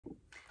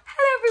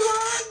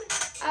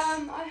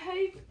everyone! I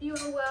hope you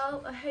are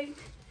well. I hope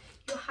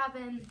you're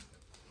having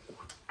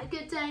a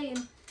good day,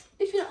 and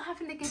if you're not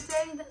having a good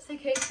day, that's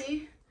okay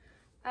too.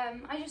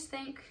 I just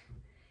think,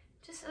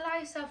 just allow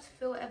yourself to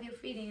feel whatever you're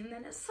feeling, and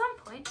then at some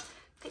point,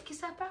 pick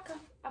yourself back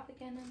up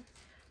again, and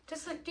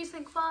just like, do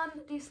something fun,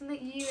 do something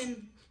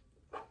you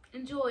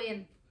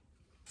enjoy.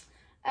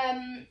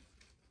 And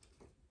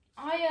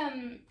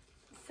I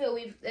feel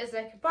there's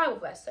like a Bible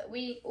verse that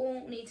we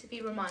all need to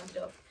be reminded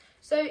of.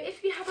 So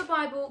if you have a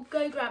Bible,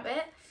 go grab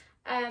it.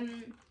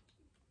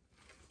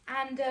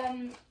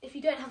 If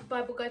you don't have a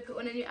Bible, go put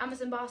one in your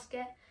Amazon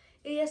basket.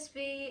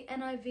 ESV,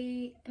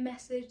 NIV,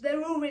 Message,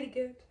 they're all really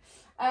good.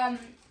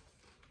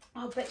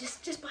 But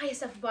just buy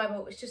yourself a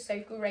Bible. It's just so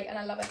great and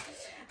I love it.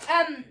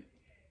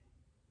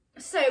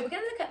 So we're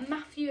going to look at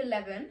Matthew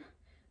 11,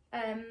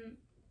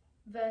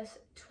 verse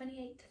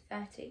 28 to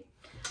 30.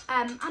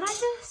 And I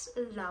just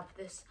love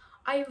this.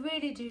 I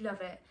really do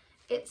love it.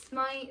 It's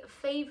my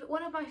favourite,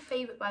 one of my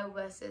favourite Bible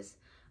verses.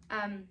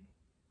 And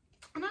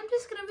I'm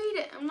just going to read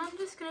it and I'm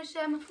just going to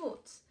share my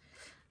thoughts.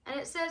 And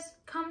it says,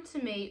 "Come to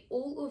me,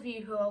 all of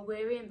you who are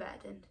weary and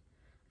burdened,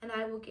 and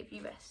I will give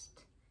you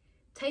rest.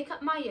 Take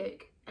up my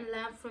yoke and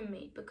learn from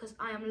me, because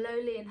I am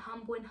lowly and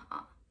humble in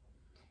heart,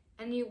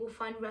 and you will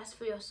find rest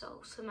for your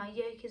souls. For my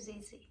yoke is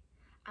easy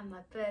and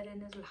my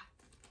burden is light."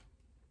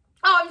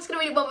 Oh, I'm just going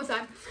to read it one more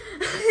time.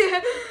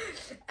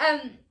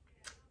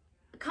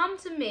 "Come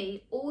to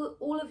me,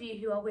 all of you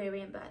who are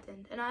weary and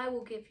burdened, and I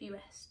will give you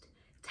rest.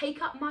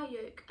 Take up my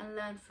yoke and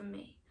learn from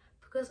me,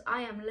 because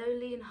I am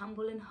lowly and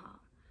humble in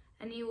heart,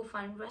 and you will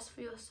find rest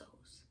for your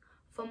souls.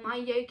 For my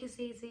yoke is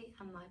easy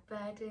and my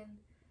burden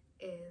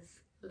is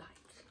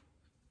light."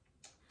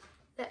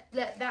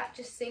 Let that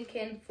just sink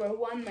in for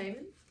one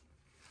moment.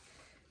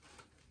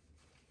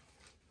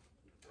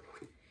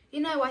 You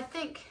know, I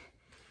think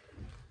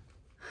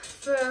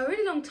for a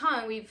really long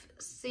time we've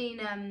seen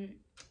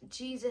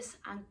Jesus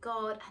and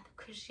God and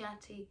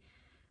Christianity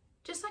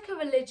just like a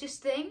religious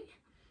thing.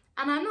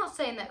 And I'm not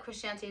saying that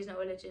Christianity is not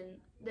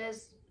religion.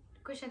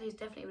 Christianity is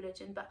definitely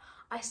religion, but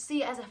I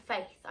see it as a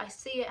faith. I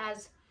see it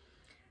as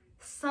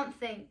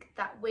something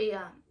that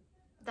we're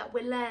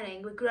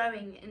learning. We're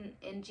growing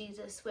in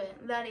Jesus. We're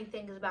learning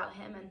things about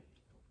him. And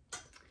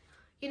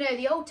you know,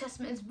 the Old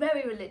Testament is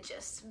very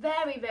religious,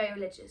 very, very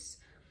religious.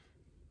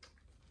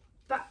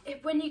 But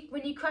when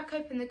you crack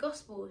open the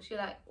Gospels, you're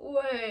like,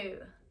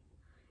 whoa,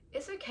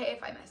 it's okay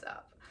if I mess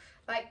up.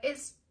 Like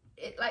there's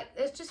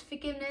just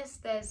forgiveness.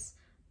 There's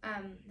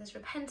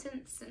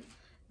repentance, and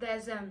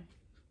there's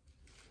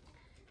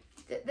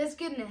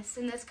goodness,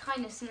 and there's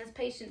kindness, and there's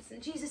patience,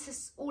 and Jesus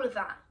is all of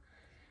that.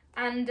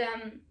 And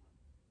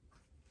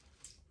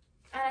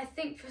I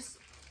think for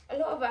a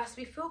lot of us,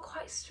 we feel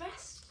quite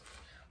stressed.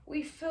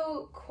 We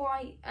feel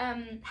quite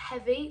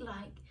heavy,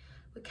 like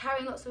we're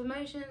carrying lots of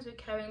emotions, we're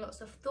carrying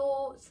lots of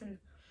thoughts, and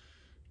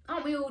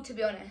aren't we all, to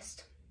be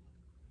honest?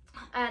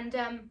 And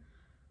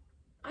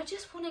I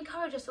just want to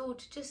encourage us all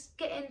to just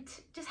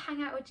just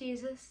hang out with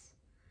Jesus.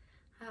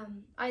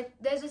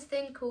 There's this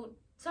thing called,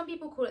 some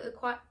people call it the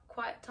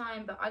quiet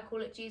time, but I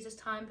call it Jesus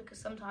time, because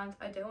sometimes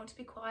I don't want to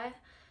be quiet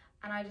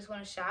and I just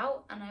want to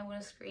shout and I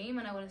want to scream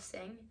and I want to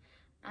sing.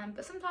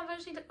 But sometimes I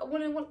just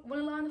want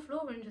to lie on the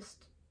floor and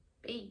just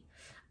be.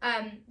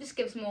 Just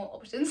gives more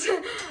options.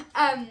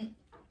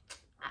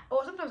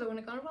 Or sometimes I want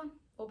to go on a run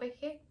or bake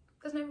a cake.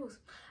 There's no rules.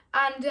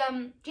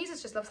 And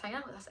Jesus just loves hanging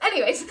out with us.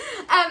 Anyways,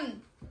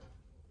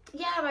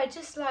 yeah, I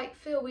just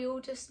feel we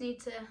all just need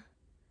to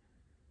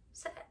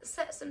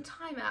set some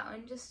time out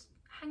and just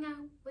hang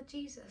out with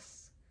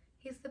Jesus.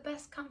 He's the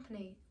best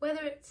company.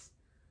 Whether it's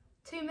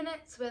 2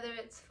 minutes, whether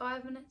it's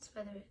 5 minutes,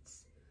 whether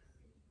it's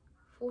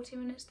 40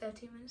 minutes,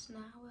 30 minutes, an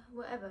hour,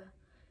 whatever.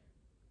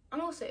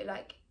 And also,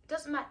 like,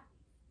 doesn't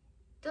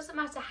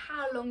matter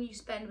how long you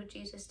spend with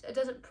Jesus. It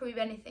doesn't prove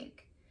anything.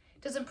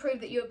 It doesn't prove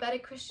that you're a better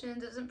Christian.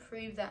 It doesn't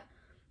prove that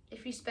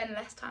if you spend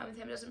less time with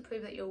him, it doesn't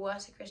prove that you're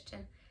worse a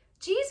Christian.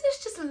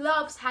 Jesus just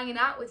loves hanging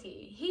out with you.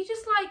 He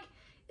just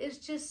is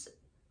just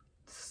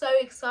so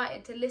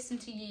excited to listen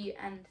to you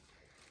and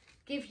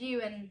give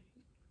you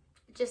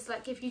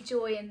give you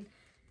joy, and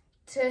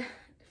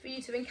for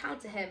you to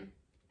encounter him.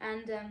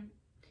 And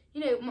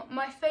you know,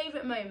 my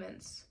favourite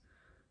moments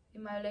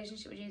in my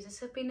relationship with Jesus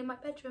have been in my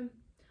bedroom,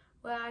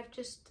 where I've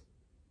just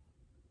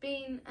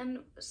been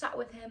and sat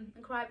with him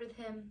and cried with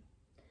him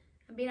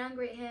and been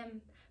angry at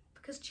him,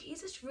 because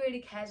Jesus really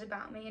cares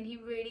about me and he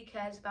really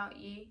cares about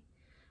you.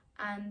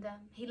 And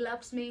he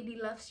loves me and he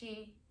loves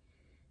you.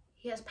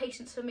 He has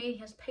patience for me, he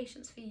has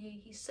patience for you.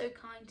 He's so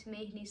kind to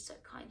me and he's so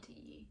kind to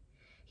you.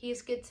 He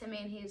is good to me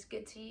and he is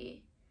good to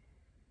you.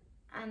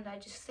 And I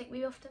just think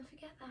we often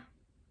forget that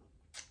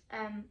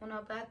on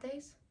our bad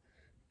days.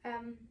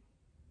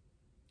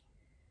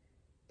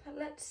 But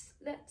let's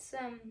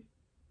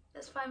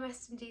find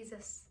rest in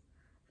Jesus.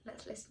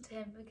 Let's listen to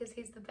him, because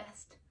he's the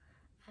best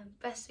and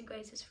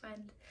greatest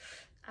friend.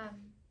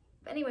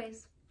 But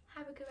anyways,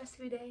 have a good rest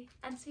of your day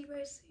and see you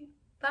very soon.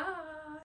 Bye.